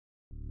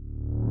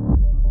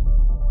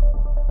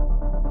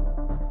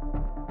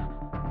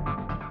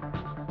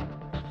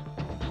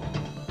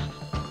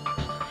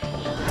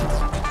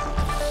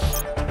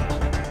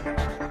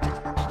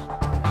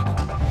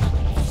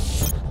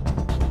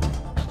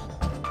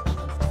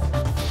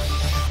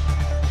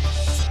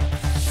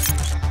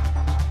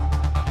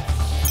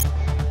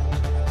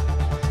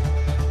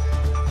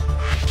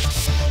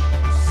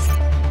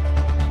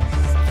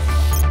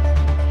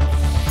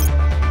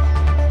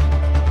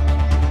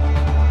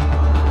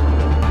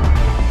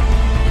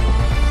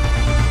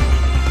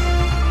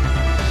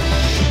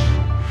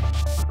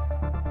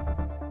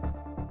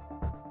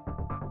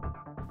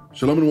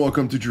Shalom and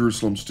welcome to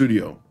Jerusalem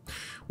Studio.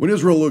 When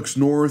Israel looks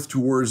north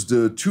towards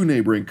the two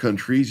neighboring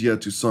countries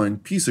yet to sign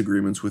peace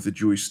agreements with the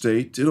Jewish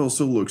state, it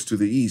also looks to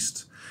the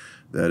east.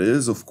 That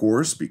is, of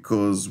course,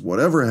 because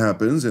whatever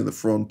happens in the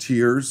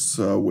frontiers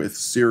with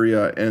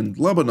Syria and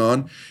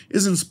Lebanon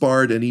is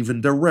inspired and even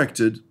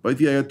directed by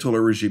the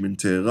Ayatollah regime in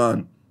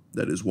Tehran.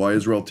 That is why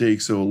Israel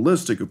takes a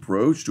holistic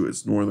approach to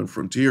its northern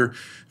frontier,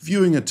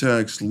 viewing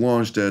attacks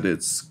launched at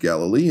its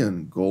Galilee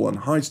and Golan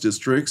Heights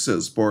districts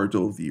as part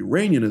of the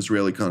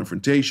Iranian-Israeli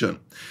confrontation.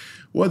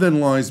 What then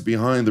lies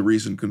behind the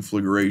recent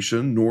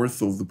conflagration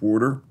north of the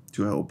border?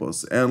 To help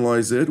us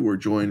analyze it, we're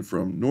joined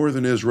from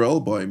northern Israel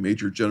by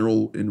Major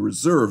General in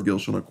Reserve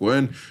Gershon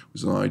Ha-Cohen,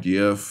 who's an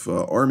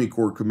IDF Army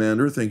Corps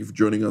commander. Thank you for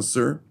joining us,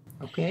 sir.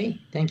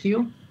 Okay, thank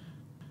you.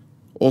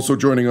 Also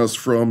joining us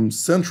from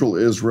central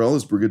Israel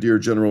is Brigadier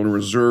General in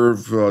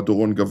Reserve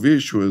Doron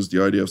Gavish, who is the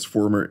IDF's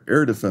former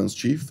air defense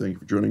chief. Thank you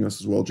for joining us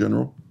as well,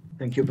 General.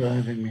 Thank you for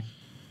having me.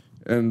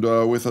 And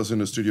with us in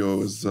the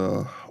studio, as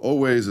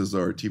always, is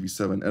our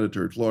TV7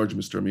 editor-at-large,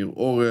 Mr. Amir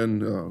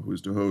Oren, who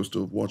is the host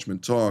of Watchmen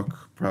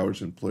Talk,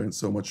 Prowess and Play, and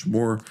so much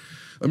more.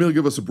 Amir,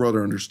 give us a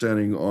broader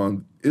understanding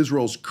on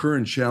Israel's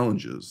current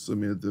challenges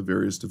amid the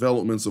various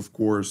developments, of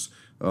course,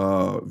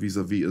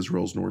 vis-a-vis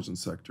Israel's northern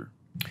sector.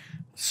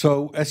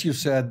 So, as you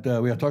said,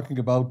 we are talking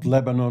about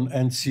Lebanon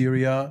and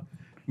Syria.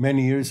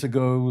 Many years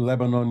ago,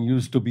 Lebanon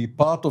used to be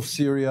part of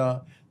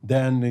Syria.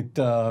 Then it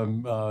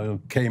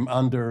came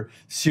under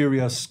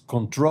Syria's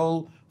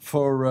control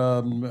for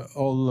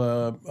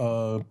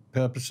all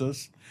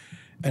purposes.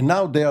 And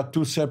now they are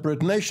two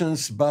separate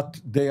nations,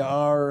 but they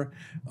are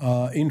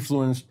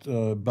influenced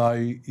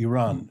by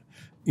Iran.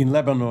 In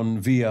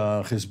Lebanon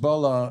via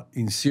Hezbollah,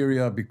 in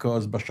Syria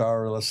because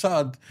Bashar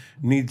al-Assad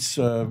needs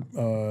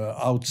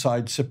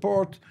outside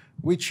support,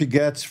 which he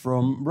gets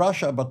from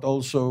Russia, but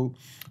also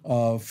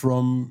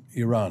from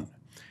Iran.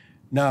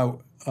 Now,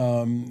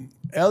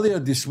 earlier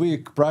this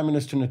week, Prime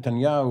Minister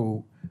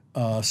Netanyahu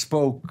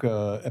spoke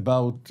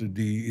about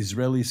the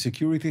Israeli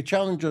security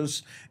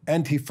challenges,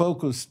 and he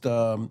focused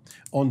on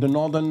the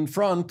northern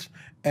front,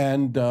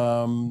 and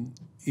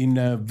in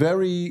a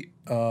very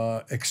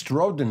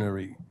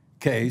extraordinary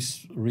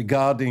case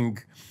regarding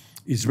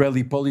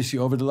Israeli policy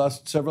over the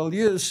last several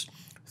years,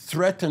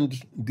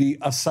 threatened the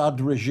Assad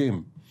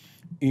regime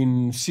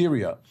in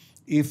Syria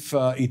if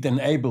it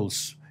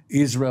enables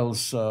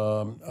Israel's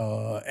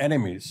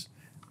enemies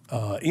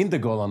in the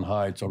Golan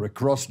Heights or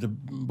across the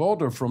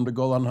border from the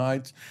Golan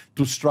Heights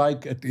to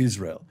strike at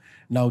Israel.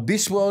 Now,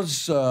 this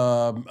was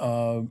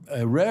a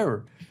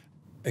rare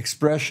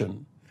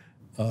expression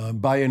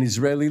by an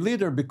Israeli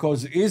leader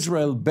because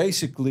Israel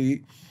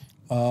basically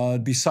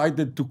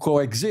decided to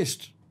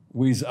coexist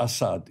with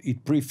Assad.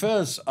 It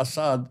prefers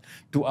Assad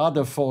to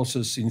other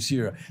forces in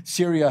Syria.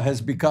 Syria has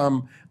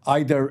become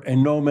either a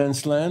no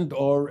man's land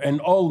or an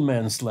all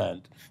man's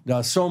land. There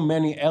are so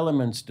many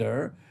elements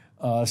there,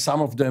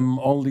 some of them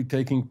only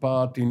taking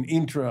part in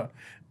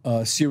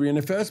intra-Syrian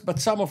affairs, but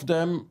some of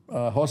them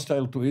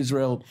hostile to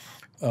Israel,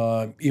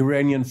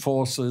 Iranian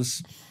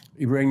forces,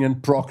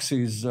 Iranian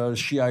proxies,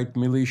 Shiite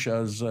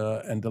militias,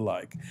 and the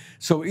like.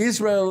 So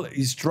Israel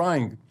is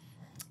trying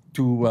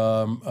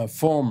to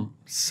form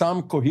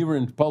some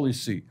coherent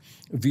policy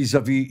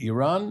vis-a-vis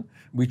Iran,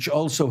 which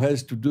also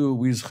has to do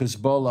with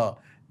Hezbollah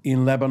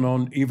in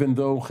Lebanon, even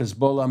though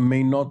Hezbollah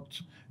may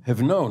not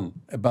have known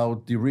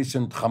about the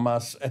recent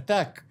Hamas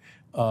attack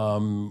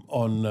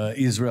on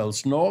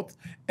Israel's north,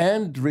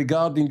 and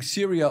regarding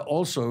Syria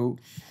also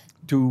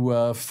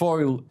to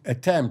foil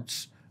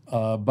attempts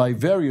by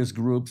various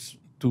groups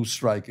to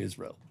strike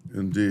Israel.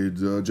 Indeed.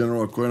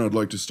 General Ha-Cohen, I'd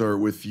like to start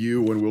with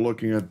you. When we're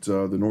looking at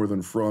the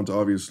northern front,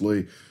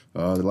 obviously,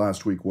 the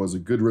last week was a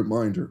good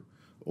reminder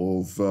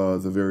of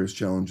the various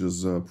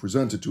challenges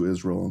presented to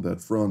Israel on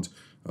that front.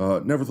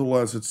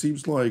 Nevertheless, it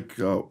seems like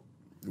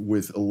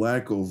with a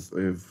lack of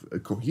a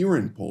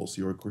coherent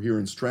policy or a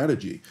coherent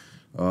strategy,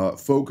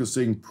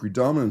 focusing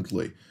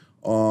predominantly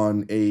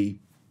on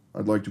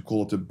I'd like to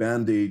call it a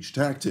bandage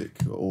tactic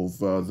of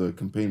the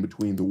campaign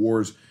between the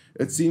wars,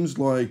 it seems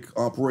like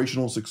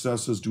operational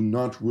successes do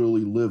not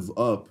really live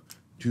up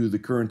to the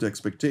current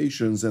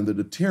expectations, and the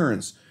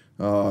deterrence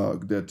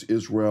that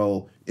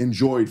Israel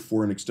enjoyed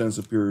for an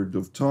extensive period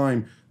of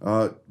time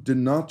did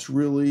not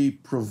really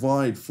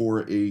provide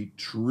for a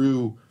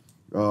true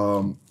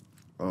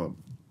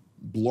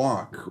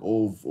block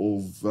of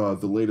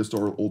the latest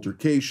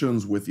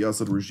altercations with the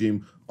Assad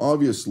regime,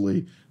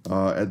 obviously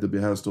at the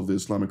behest of the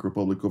Islamic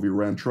Republic of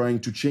Iran, trying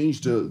to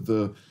change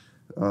the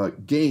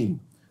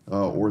game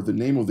or the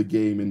name of the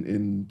game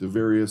in the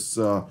various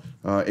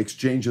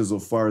exchanges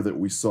of fire that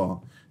we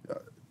saw.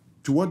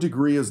 To what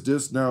degree is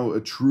this now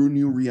a true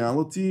new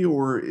reality,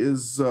 or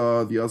is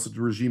the Assad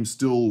regime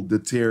still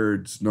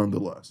deterred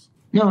nonetheless?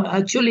 No,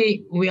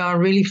 actually, we are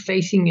really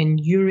facing a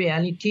new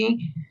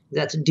reality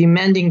that's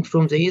demanding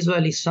from the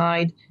Israeli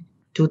side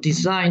to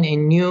design a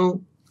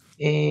new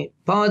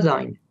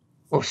paradigm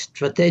of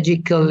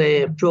strategical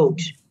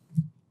approach.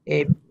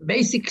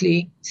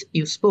 Basically,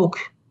 you spoke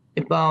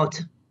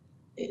about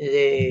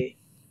the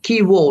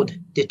keyword,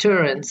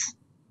 deterrence,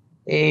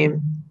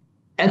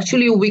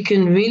 actually we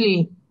can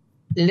really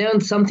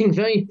learn something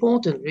very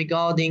important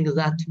regarding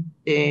that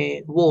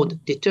word,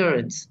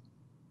 deterrence.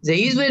 The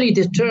Israeli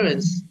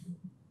deterrence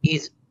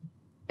is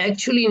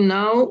actually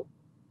now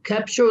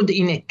captured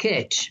in a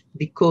catch,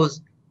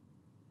 because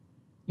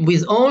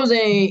with all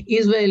the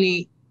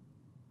Israeli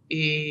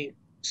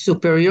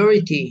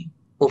superiority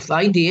of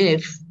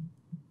IDF,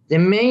 the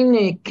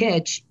main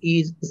catch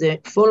is the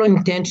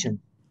following tension.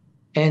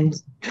 And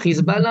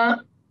Hezbollah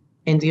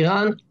and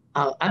Iran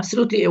are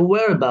absolutely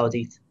aware about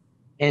it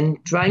and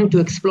trying to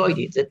exploit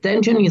it. The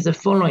tension is the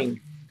following.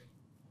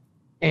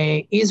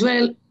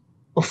 Israel,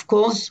 of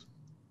course,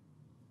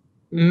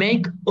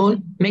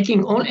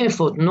 making all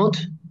effort not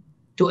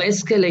to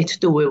escalate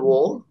to a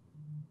war.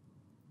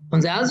 On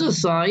the other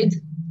side,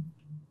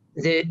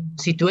 the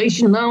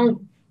situation now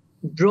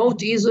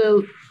brought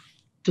Israel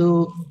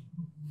to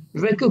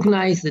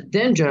recognize the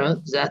danger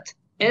that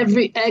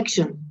every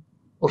action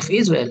of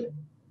Israel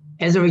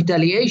as a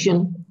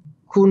retaliation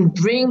could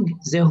bring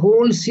the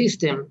whole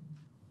system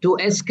to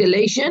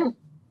escalation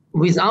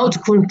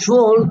without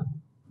control,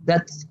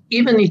 that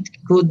even it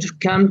could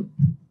come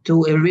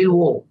to a real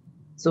war.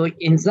 So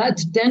in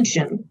that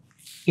tension,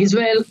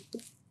 Israel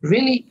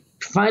really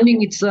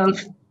finding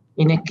itself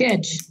in a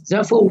catch.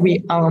 Therefore,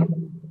 we are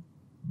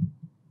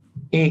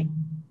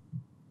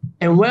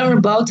aware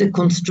about the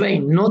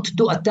constraint not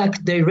to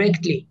attack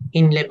directly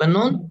in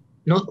Lebanon,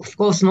 of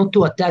course not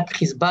to attack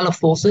Hezbollah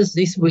forces.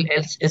 This will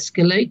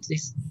escalate.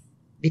 This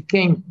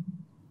became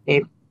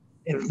a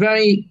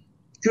very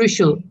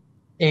crucial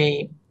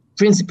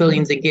principle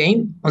in the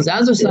game. On the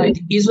other side,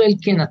 Israel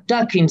can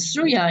attack in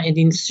Syria, and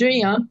in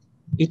Syria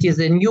it is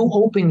a new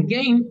open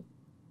game,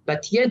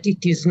 but yet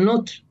it is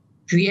not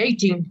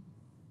creating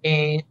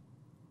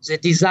the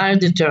desired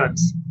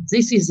deterrence.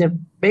 This is a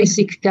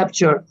basic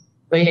capture,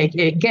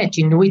 a catch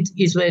in which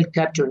Israel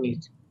captured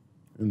it.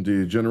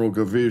 Indeed. General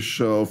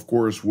Gavish, of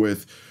course,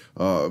 with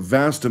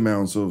vast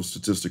amounts of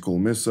statistical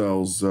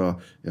missiles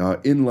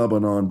in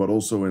Lebanon, but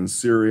also in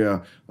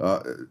Syria.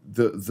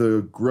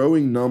 The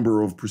growing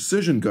number of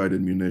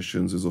precision-guided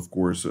munitions is, of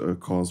course, a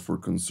cause for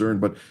concern,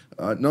 but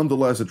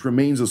nonetheless, it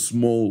remains a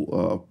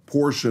small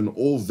portion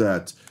of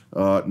that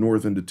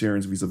northern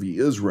deterrence vis-a-vis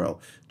Israel.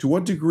 To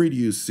what degree do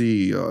you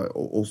see,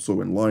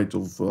 also in light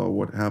of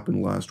what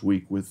happened last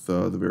week with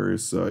the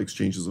various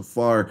exchanges of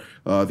fire,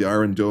 the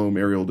Iron Dome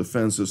aerial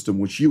defense system,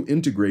 which you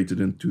integrated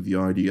into the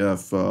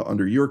IDF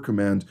under your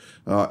command,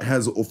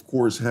 has, of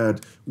course,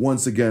 had,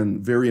 once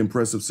again, very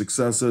impressive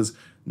successes.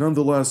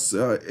 Nonetheless,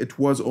 it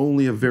was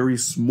only a very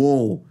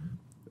small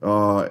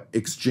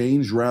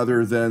exchange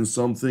rather than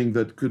something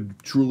that could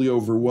truly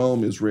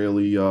overwhelm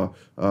Israeli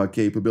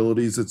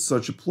capabilities at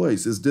such a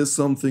place. Is this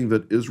something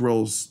that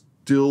Israel's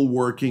still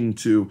working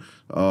to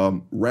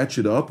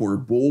ratchet up or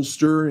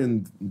bolster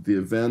in the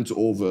event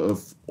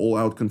of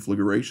all-out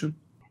conflagration?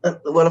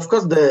 Well, of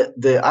course,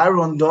 the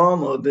Iron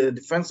Dome or the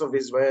defense of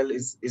Israel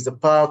is a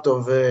part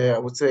of, I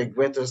would say, a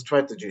greater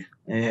strategy,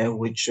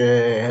 which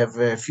have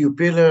a few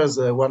pillars.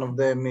 One of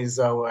them is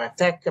our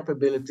attack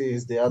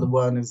capabilities. The other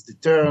one is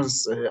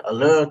deterrence,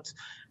 alert,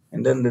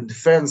 and then the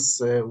defense,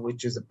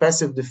 which is a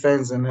passive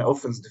defense and an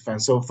offense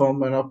defense. So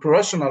from an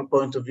operational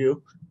point of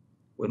view,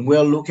 when we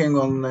are looking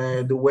on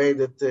the way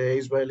that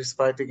Israel is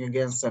fighting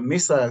against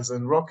missiles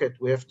and rockets,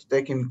 we have to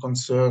take in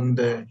concern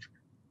the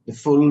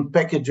full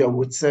package, I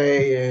would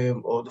say,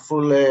 or the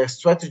full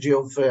strategy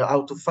of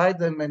how to fight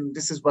them, and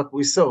this is what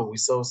we saw. We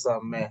saw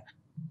some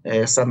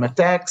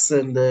attacks,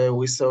 and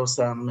we saw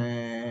some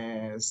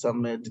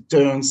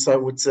deterrence, I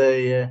would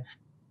say,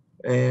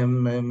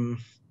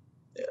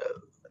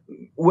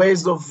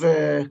 ways of,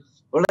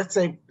 or let's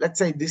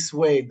say this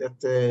way,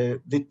 that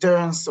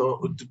deterrence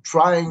or to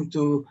trying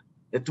to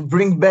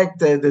bring back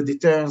the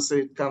deterrence.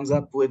 It comes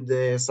up with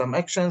some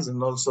actions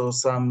and also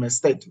some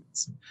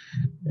statements.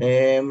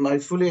 I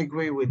fully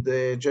agree with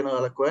General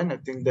Ha-Cohen. I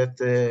think that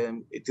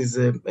it is,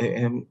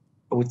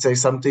 I would say,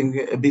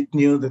 something a bit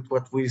new that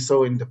what we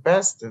saw in the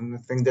past, and I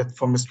think that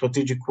from a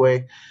strategic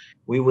way,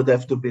 we would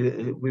have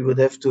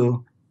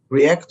to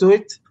react to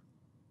it.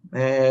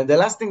 The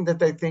last thing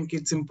that I think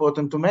it's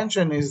important to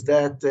mention is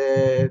that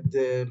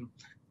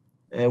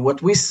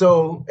what we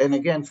saw, and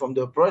again, from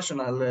the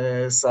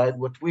operational side,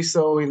 what we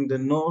saw in the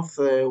north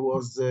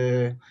was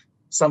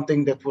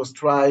something that was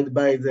tried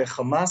by the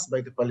Hamas,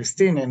 by the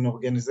Palestinian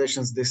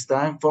organizations this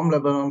time, from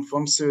Lebanon,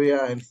 from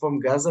Syria, and from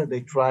Gaza.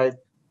 They tried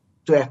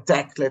to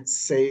attack, let's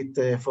say,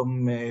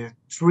 from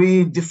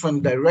 3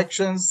 different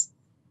directions.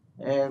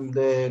 And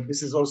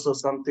this is also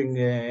something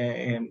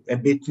a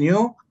bit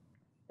new.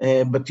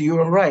 But you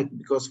are right,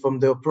 because from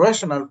the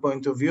operational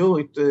point of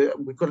view,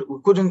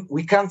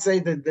 we can't say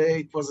that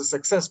it was a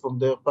success from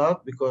their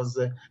part, because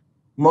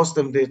most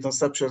of the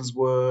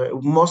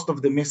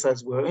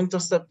missiles were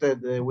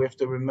intercepted. We have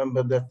to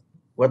remember that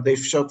what they've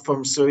shot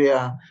from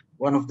Syria,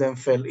 one of them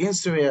fell in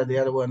Syria, the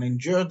other one in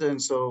Jordan.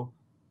 So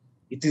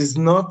it is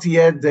not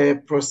yet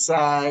the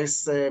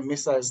precise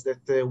missiles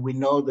that we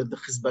know that the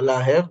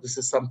Hezbollah have. This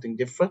is something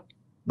different.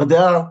 But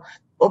there are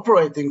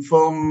operating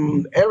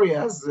from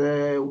areas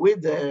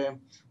with the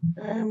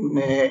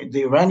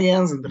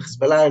Iranians and the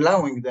Hezbollah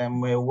allowing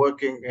them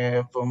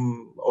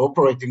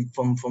operating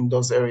from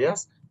those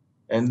areas.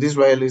 And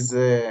Israel is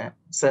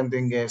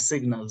sending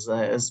signals,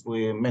 as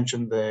we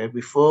mentioned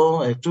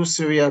before, to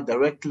Syria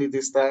directly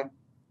this time,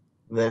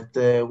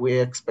 that we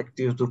expect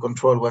you to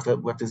control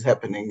what is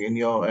happening in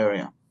your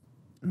area.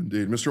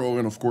 Indeed. Mr.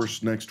 Oren, of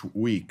course, next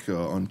week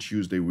on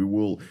Tuesday, we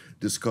will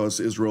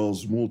discuss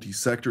Israel's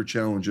multi-sector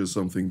challenges,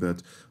 something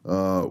that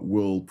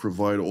will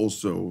provide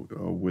also,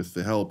 with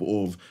the help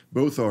of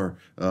both our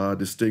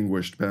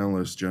distinguished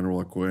panelists, General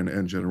Ha-Cohen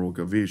and General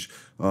Gavish,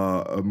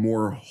 a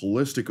more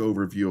holistic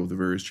overview of the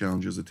various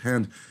challenges at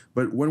hand.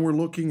 But when we're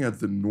looking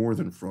at the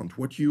northern front,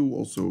 what you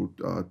also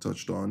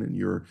touched on in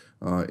your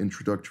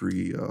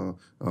introductory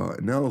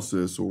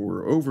analysis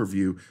or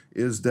overview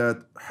is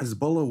that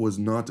Hezbollah was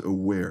not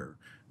aware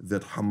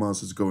that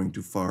Hamas is going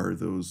to fire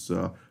those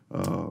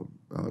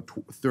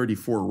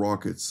 34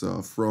 rockets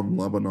from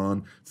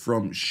Lebanon,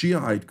 from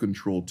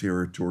Shiite-controlled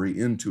territory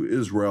into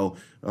Israel,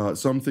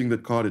 something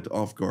that caught it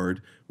off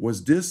guard.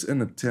 Was this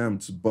an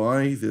attempt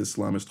by the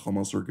Islamist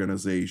Hamas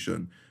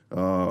organization,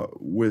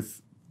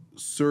 with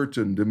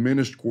certain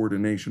diminished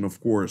coordination, of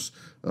course,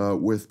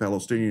 with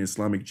Palestinian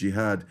Islamic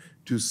Jihad,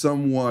 to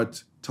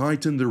somewhat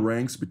tighten the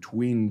ranks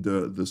between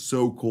the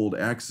so-called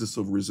axis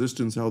of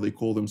resistance, how they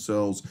call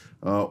themselves,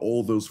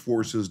 all those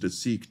forces that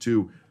seek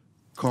to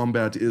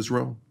combat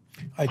Israel?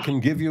 I can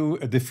give you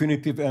a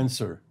definitive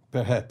answer,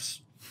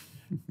 perhaps.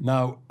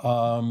 Now,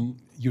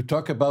 you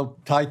talk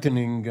about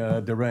tightening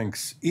the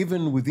ranks.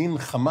 Even within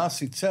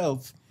Hamas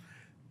itself,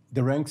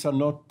 the ranks are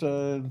not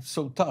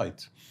so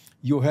tight.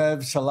 You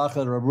have Salah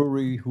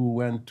al-Aruri, who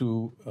went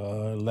to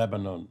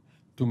Lebanon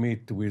to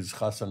meet with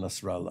Hassan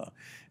Nasrallah,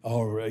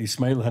 or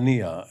Ismail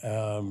Haniya.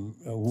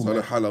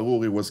 Salah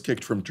al-Aruri was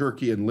kicked from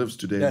Turkey and lives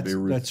today in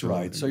Beirut. That's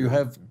right. So you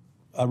have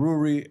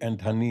Aruri and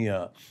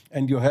Haniya,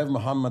 and you have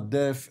Mohammed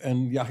Def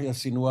and Yahya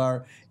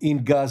Sinwar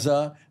in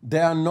Gaza.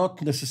 They are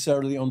not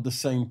necessarily on the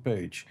same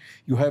page.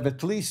 You have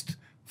at least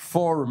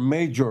 4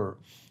 major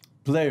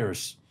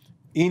players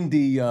in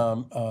the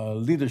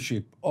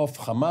leadership of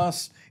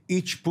Hamas,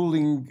 each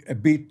pulling a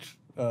bit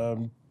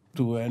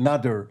to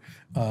another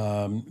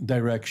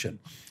direction.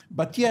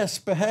 But yes,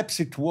 perhaps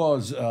it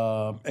was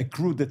a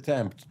crude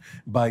attempt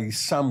by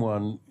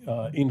someone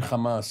in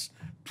Hamas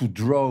to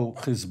draw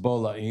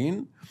Hezbollah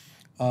in.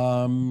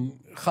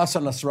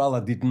 Hassan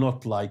Nasrallah did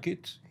not like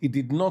it. He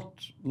did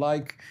not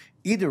like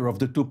either of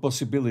the two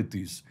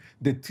possibilities,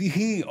 that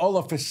he all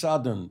of a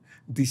sudden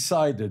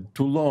decided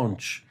to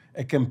launch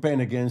a campaign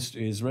against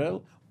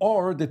Israel,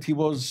 or that he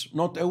was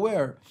not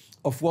aware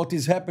of what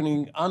is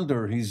happening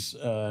under his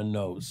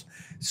nose.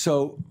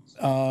 So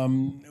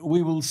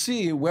we will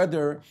see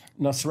whether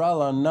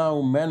Nasrallah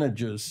now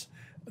manages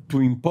to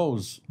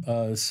impose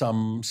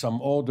some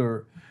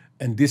order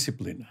and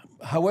discipline.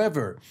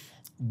 However,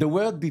 the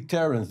word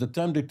deterrence, the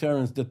term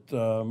deterrence that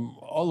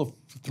all of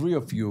 3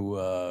 of you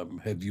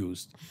have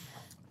used,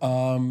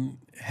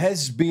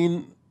 has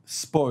been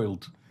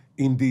spoiled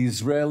in the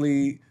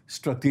Israeli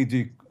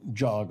strategic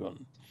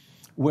jargon.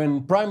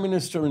 When Prime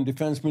Minister and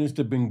Defense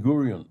Minister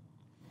Ben-Gurion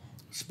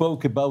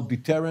spoke about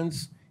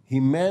deterrence,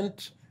 he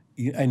meant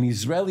an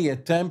Israeli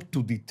attempt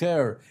to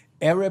deter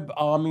Arab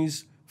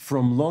armies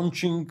from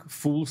launching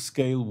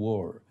full-scale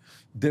war.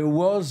 There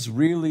was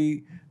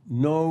really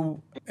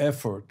no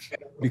effort,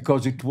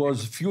 because it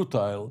was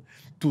futile,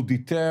 to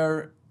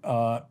deter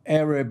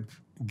Arab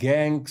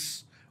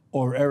gangs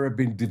or Arab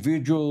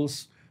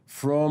individuals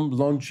from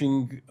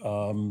launching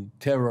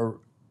terror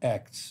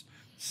acts.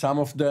 Some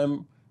of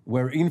them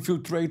were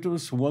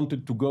infiltrators who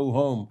wanted to go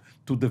home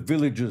to the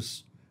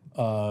villages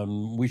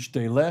which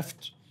they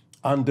left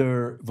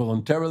under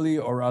voluntarily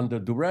or under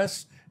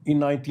duress in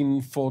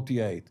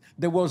 1948.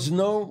 There was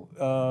no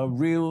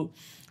real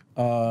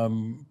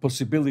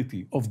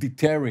possibility of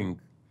deterring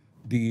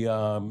the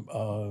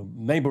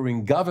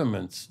neighboring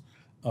governments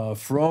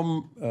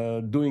from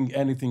doing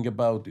anything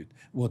about it.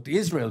 What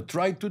Israel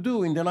tried to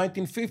do in the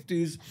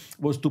 1950s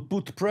was to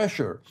put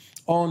pressure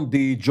on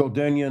the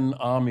Jordanian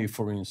army,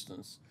 for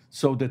instance,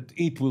 so that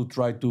it will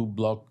try to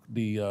block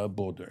the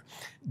border.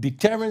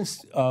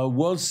 Deterrence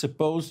was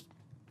supposed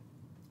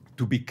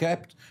to be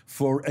kept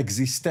for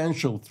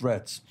existential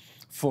threats,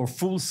 for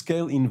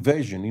full-scale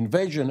invasion.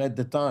 Invasion at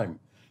the time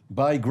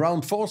by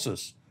ground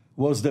forces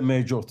was the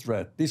major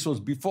threat. This was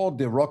before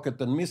the rocket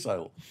and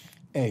missile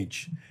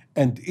age.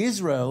 And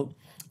Israel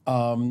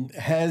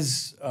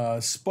has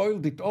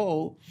spoiled it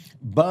all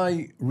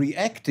by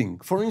reacting.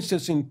 For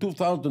instance, in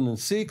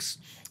 2006,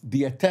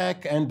 the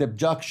attack and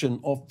abduction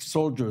of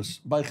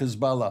soldiers by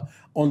Hezbollah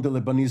on the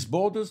Lebanese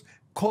borders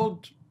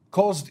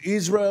caused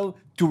Israel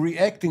to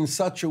react in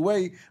such a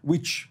way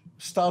which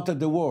started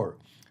the war.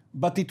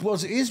 But it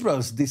was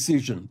Israel's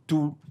decision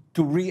to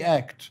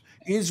react.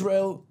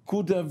 Israel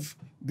could have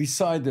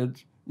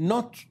decided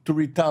not to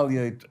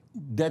retaliate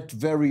that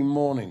very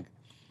morning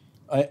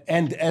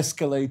and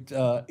escalate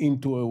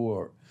into a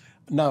war.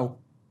 Now,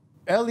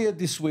 earlier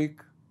this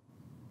week,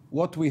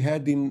 what we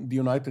had in the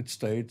United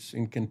States,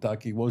 in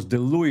Kentucky, was the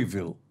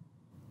Louisville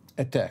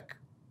attack.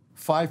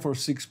 5 or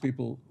 6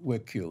 people were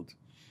killed.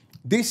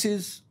 This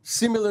is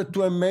similar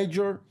to a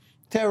major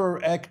terror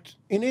act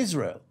in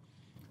Israel.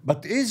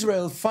 But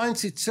Israel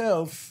finds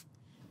itself,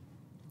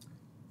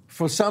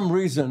 for some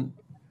reason,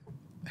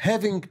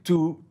 having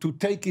to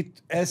take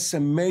it as a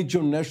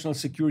major national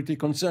security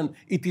concern.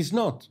 It is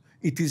not.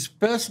 It is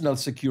personal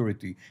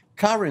security,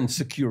 current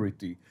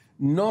security,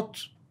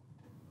 not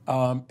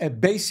a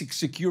basic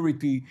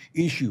security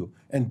issue.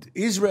 And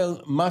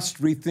Israel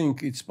must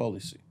rethink its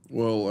policy.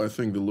 Well, I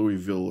think the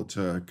Louisville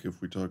attack,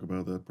 if we talk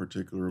about that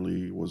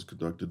particularly, was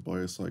conducted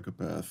by a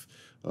psychopath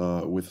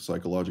with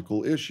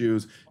psychological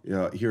issues.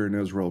 Here in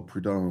Israel,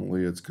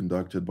 predominantly, it's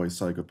conducted by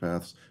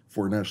psychopaths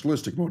for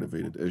nationalistic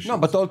motivated issues. No,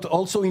 but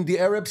also in the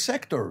Arab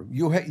sector,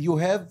 you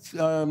have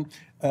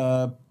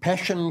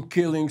passion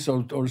killings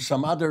or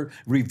some other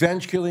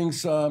revenge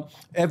killings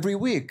every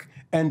week,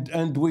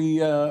 and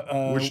we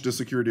which the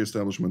security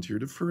establishment here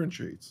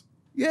differentiates.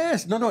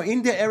 Yes, no.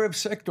 In the Arab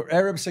sector,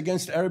 Arabs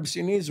against Arabs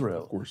in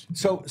Israel. Of course.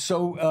 So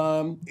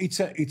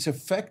it's a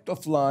fact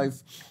of life.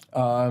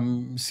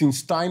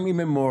 Since time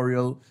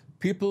immemorial,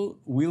 people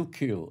will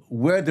kill,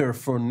 whether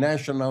for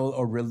national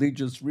or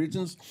religious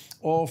reasons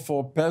or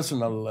for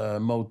personal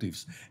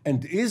motives.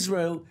 And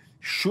Israel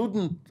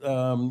shouldn't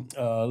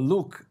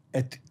look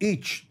at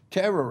each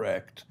terror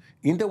act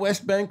in the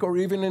West Bank or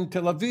even in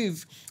Tel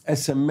Aviv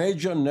as a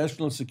major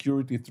national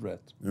security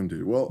threat.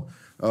 Indeed. Well,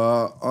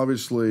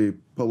 obviously,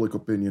 public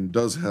opinion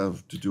does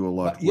have to do a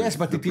lot with yes,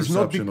 but the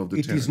perception of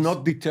deterrence. It is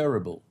not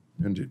deterrable.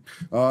 Indeed.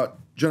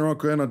 General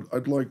Cohen,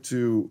 I'd like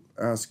to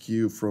ask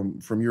you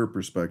from your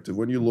perspective,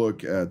 when you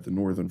look at the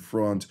Northern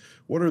Front,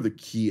 what are the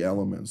key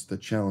elements that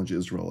challenge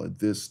Israel at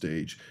this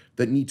stage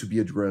that need to be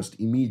addressed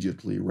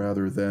immediately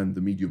rather than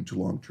the medium to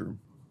long term?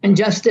 And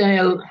just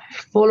I'll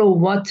follow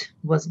what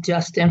was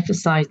just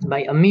emphasized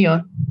by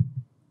Amir.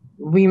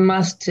 We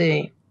must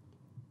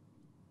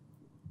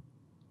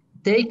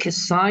take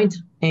aside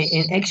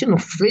an action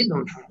of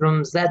freedom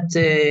from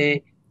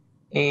that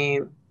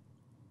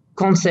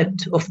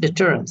concept of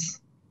deterrence.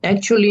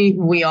 Actually,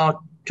 we are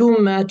too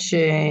much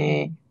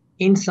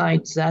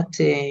inside that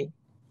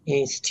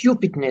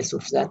stupidness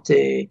of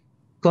that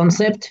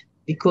concept,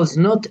 because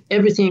not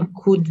everything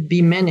could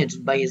be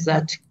managed by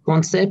that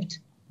concept.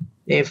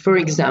 For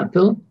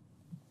example,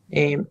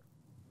 in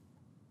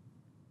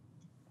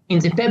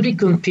the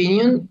public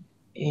opinion,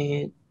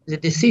 the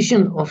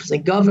decision of the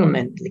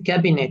government, the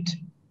cabinet,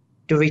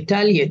 to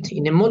retaliate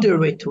in a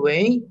moderate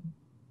way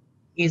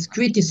is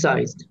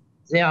criticized.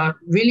 They are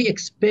really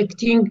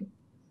expecting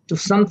to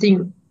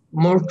something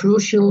more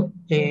crucial,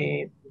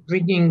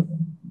 bringing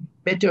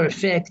better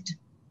effect,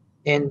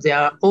 and they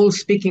are all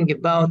speaking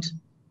about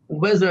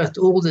whether at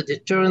all the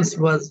deterrence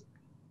was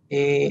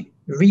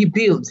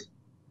rebuilt,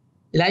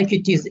 like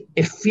it is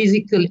a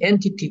physical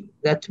entity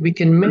that we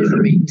can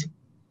measure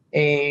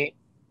it,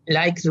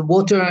 like the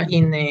water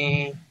in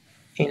the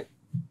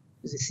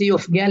Sea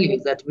of Galilee,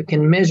 that we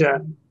can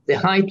measure the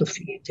height of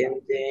it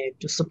and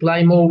to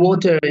supply more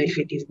water if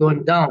it is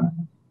going down.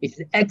 It's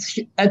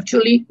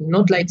actually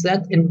not like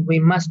that, and we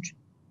must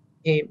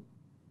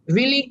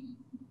really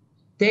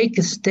take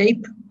a step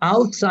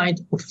outside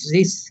of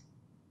this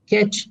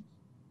catch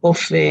of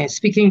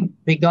speaking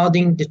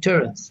regarding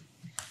deterrence.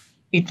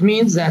 It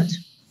means that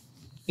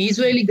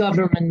Israeli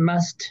government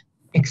must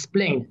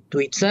explain to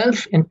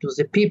itself and to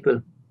the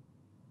people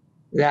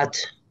that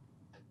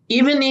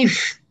even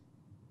if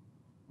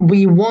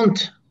we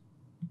want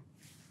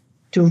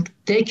to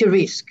take a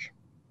risk,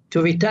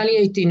 to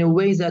retaliate in a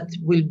way that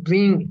will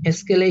bring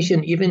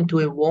escalation even to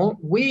a war,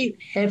 we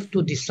have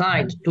to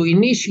decide to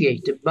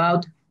initiate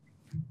about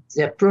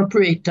the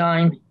appropriate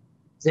time,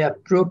 the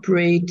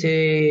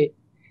appropriate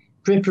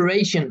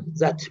preparation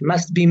that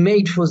must be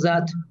made for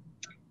that,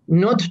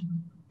 not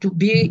to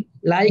be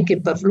like a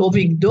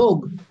Pavlovic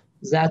dog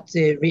that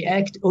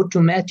react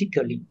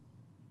automatically.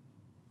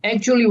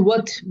 Actually,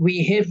 what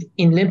we have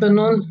in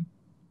Lebanon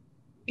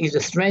is a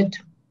threat,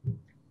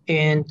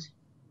 and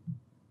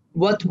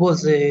what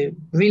was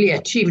really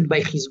achieved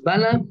by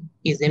Hezbollah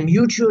is a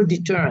mutual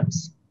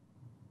deterrence.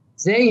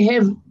 They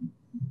have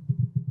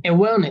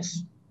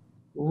awareness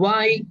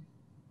why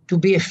to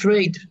be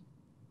afraid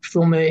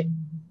from a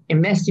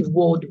massive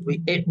war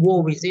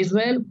with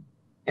Israel,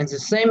 and the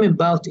same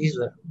about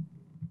Israel.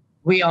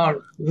 We are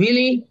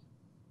really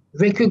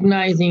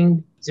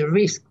recognizing the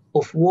risk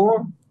of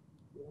war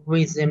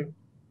with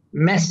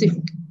massive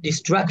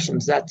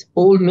destructions that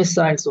all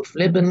missiles of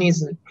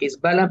Lebanese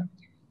Hezbollah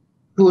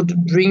could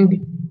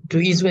bring to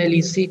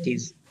Israeli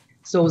cities.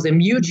 So the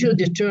mutual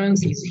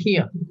deterrence is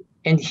here.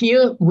 And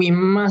here we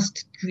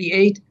must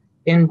create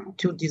and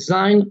to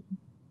design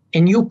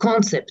a new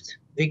concept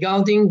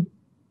regarding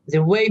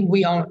the way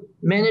we are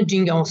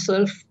managing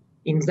ourselves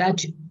in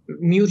that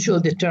mutual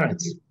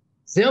deterrence.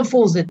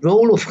 Therefore, the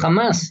role of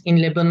Hamas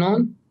in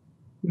Lebanon,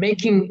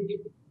 making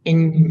a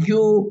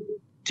new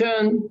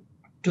turn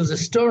to the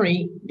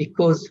story,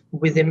 because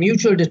with the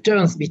mutual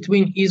deterrence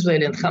between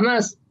Israel and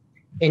Hamas,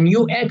 and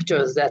new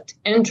actors that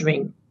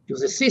entering to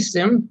the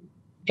system.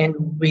 And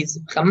with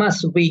Hamas,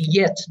 we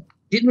yet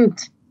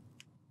didn't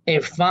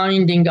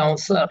finding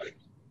ourselves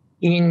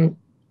in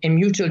a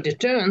mutual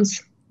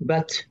deterrence,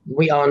 but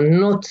we are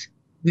not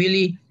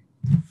really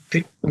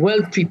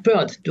well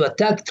prepared to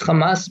attack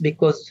Hamas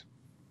because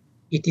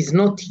it is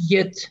not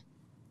yet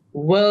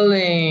well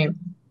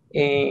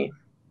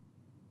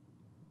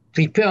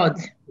prepared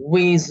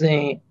with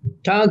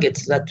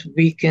targets that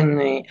we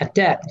can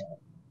attack,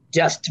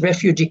 just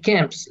refugee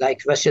camps like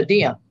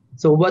Rashadia.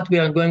 So what we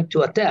are going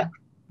to attack?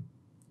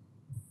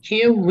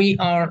 Here we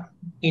are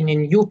in a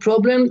new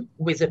problem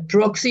with the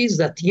proxies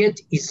that yet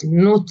is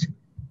not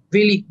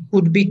really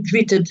could be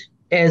treated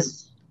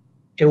as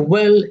a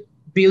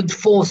well-built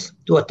force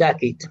to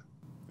attack it.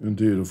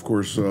 Indeed, of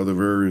course, the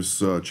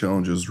various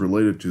challenges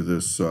related to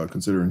this,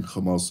 considering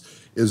Hamas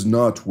is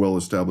not well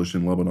established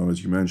in Lebanon,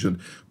 as you mentioned.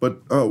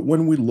 But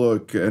when we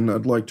look, and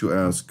I'd like to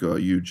ask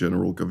you,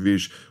 General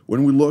Gavish,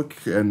 when we look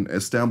and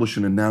establish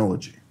an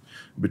analogy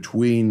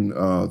between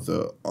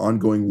the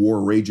ongoing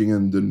war raging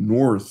in the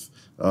north,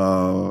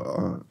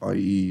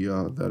 i.e.,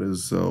 that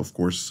is, of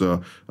course,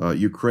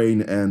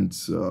 Ukraine and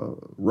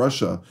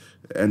Russia,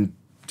 and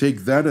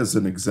take that as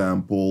an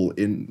example,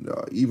 in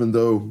even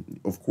though,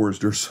 of course,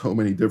 there's so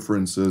many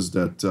differences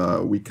that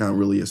we can't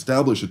really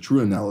establish a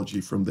true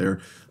analogy from there.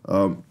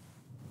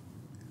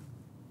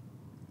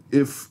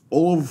 If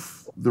all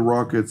of the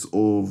rockets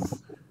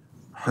of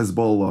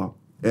Hezbollah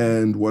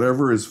and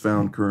whatever is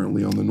found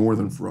currently on the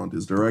northern front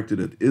is directed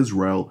at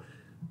Israel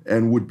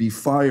and would be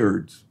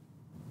fired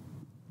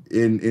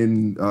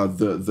in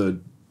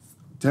the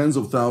tens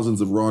of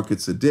thousands of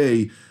rockets a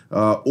day,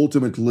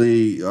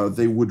 ultimately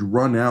they would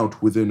run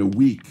out within a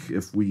week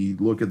if we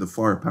look at the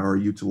firepower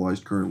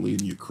utilized currently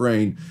in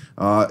Ukraine,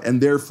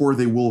 and therefore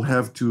they will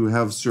have to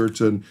have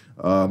certain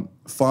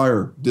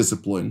fire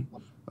discipline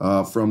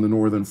from the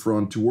northern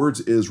front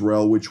towards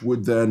Israel, which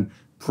would then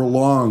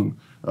prolong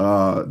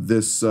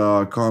this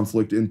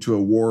conflict into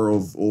a war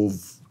of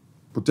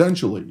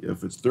potentially,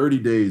 if it's 30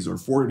 days or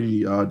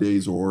 40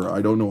 days, or I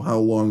don't know how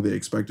long they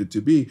expect it to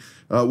be,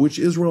 which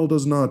Israel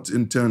does not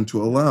intend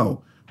to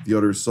allow the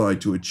other side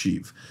to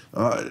achieve.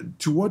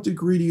 To what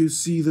degree do you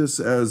see this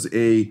as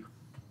a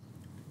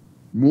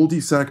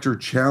multi-sector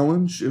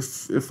challenge,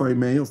 if I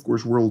may? Of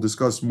course, we'll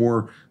discuss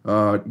more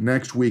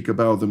next week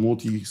about the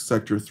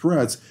multi-sector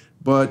threats,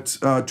 but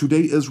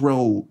today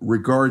Israel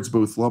regards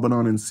both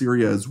Lebanon and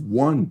Syria as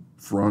one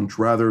front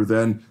rather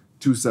than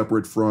two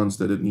separate fronts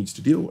that it needs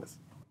to deal with.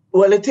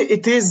 Well,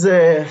 it is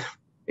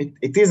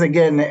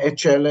again a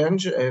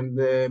challenge, and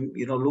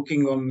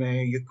looking on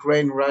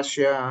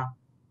Ukraine-Russia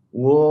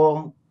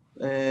war,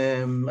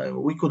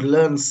 we could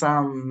learn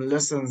some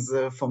lessons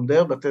from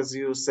there. But as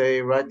you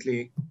say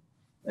rightly,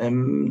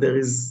 there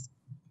is.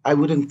 I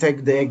wouldn't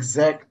take the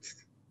exact.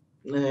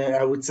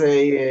 I would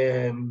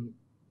say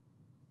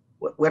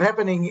what's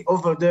happening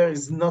over there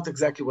is not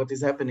exactly what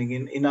is happening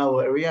in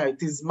our area.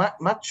 It is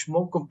much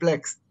more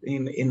complex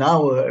in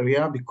our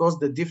area because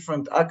the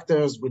different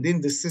actors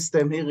within the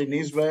system here in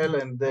Israel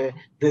and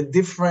the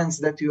difference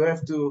that you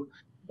have to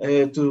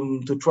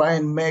try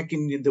and make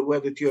in the way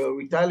that you are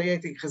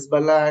retaliating.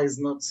 Hezbollah is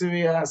not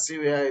Syria.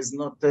 Syria is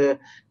not the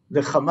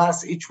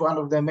Hamas. Each one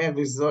of them have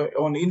his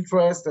own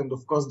interest, and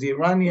of course the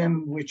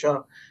Iranian, which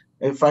are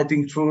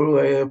fighting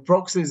through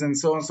proxies and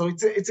so on. So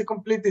it's a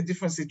completely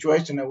different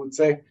situation, I would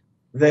say.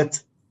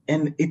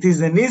 And it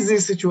is an easy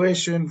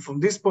situation from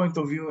this point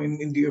of view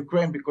in the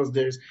Ukraine because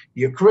there's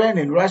Ukraine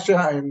and Russia,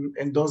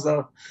 and those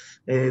are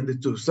the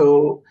two.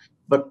 So,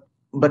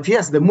 but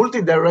yes, the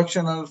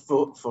multi-directional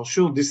for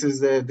sure. This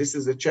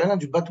is a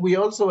challenge. But we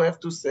also have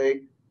to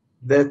say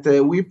that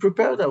we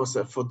prepared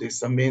ourselves for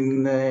this. I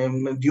mean,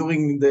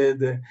 during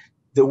the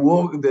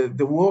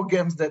war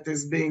games that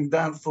is being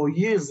done for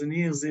years and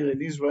years here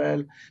in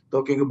Israel,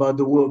 talking about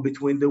the war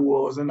between the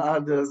wars and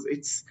others.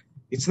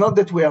 It's not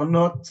that we are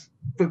not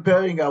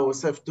preparing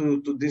ourselves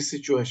to this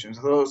situation.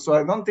 So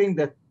I don't think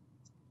that,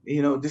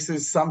 this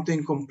is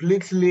something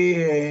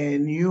completely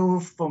new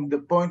from the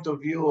point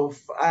of view of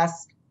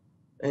us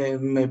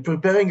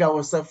preparing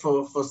ourselves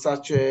for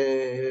such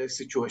a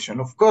situation.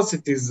 Of course,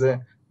 it is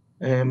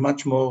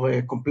much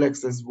more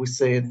complex, as we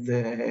said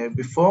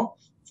before.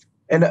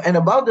 And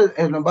about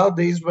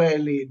the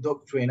Israeli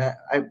doctrine,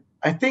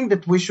 I think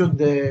that we should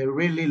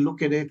really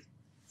look at it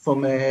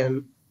from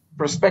a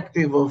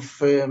perspective of,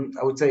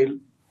 I would say,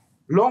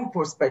 long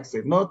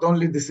perspective, not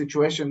only the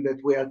situation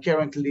that we are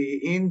currently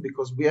in,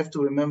 because we have to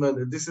remember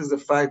that this is a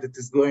fight that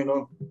is going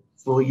on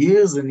for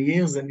years and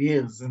years and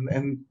years,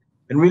 and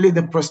really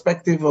the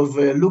perspective of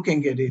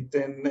looking at it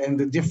and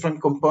the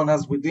different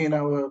components within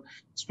our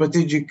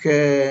strategic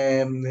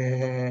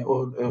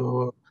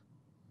or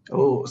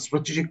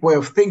strategic way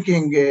of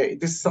thinking.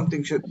 This is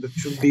something that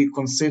should be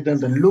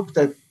considered and looked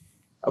at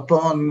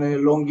upon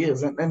long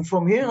years. And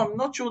from here, I'm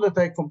not sure that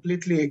I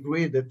completely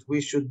agree that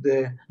we should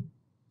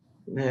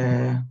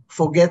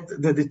forget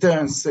the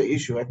deterrence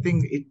issue. I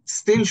think it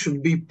still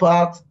should be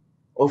part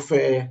of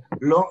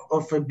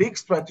a big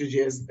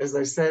strategy, as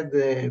I said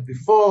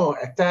before: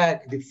 attack,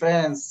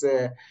 defense,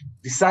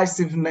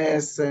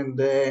 decisiveness, and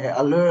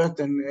alert,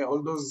 and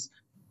all those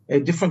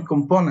different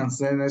components.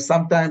 And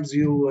sometimes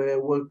you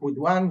work with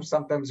one,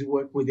 sometimes you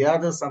work with the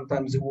other,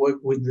 sometimes you work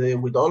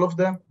with all of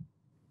them.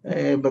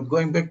 But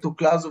going back to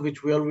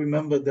Clausewitz, we all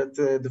remember that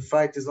the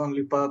fight is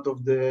only part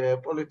of the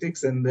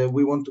politics, and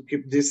we want to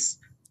keep this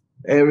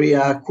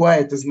area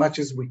quiet as much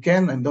as we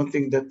can. I don't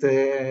think that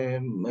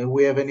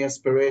we have any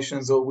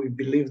aspirations, or we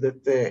believe that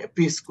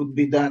peace could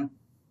be done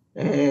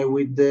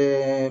with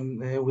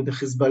the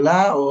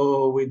Hezbollah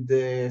or with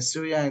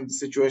Syria in the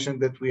situation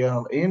that we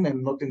are in,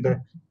 and not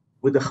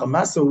with the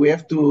Hamas. So we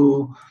have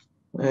to,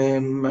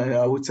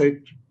 I would say,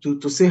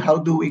 to see how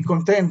do we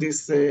contain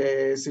this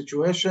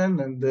situation,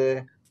 and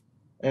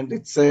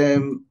it's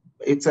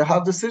a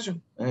hard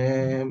decision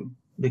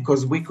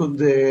because we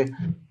could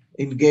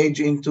engage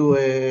into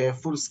a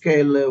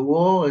full-scale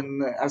war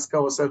and ask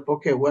ourselves,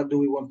 okay, what do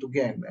we want to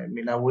gain? I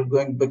mean, are we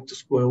going back to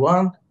square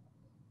one?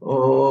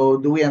 Or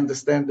do we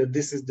understand that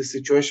this is the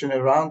situation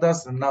around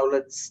us, and now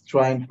let's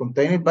try and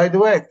contain it? By the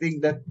way, I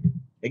think that,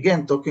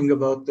 again, talking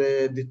about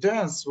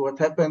deterrence, what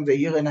happened a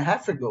year and a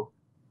half ago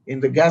in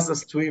the Gaza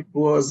Strip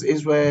was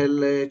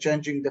Israel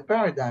changing the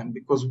paradigm,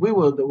 because we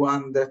were the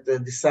one that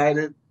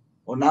decided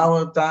on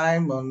our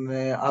time, on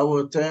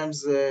our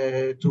terms,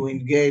 to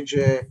engage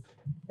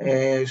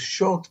a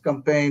short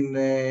campaign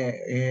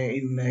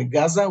in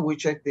Gaza,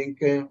 which I think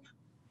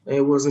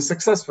was a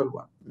successful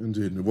one.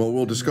 Indeed. Well,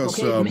 we'll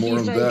discuss more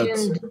on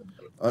that.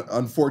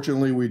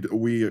 Unfortunately,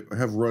 we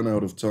have run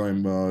out of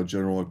time,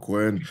 General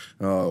Ha-Cohen.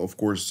 Of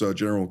course,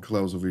 General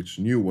Clausewitz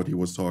knew what he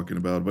was talking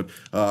about, but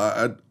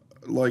I'd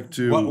like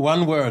to...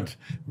 One word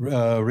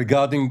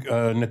regarding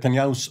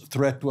Netanyahu's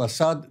threat to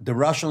Assad. The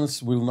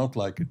Russians will not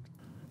like it.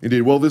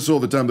 Indeed. Well, this is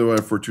all the time that we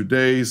have for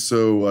today,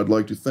 so I'd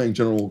like to thank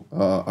General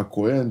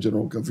Ha-Cohen,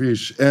 General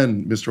Gavish,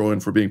 and Mr. Oren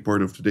for being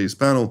part of today's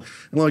panel.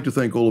 And I'd like to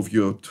thank all of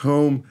you at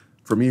home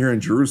from here in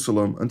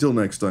Jerusalem. Until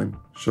next time,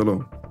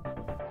 Shalom.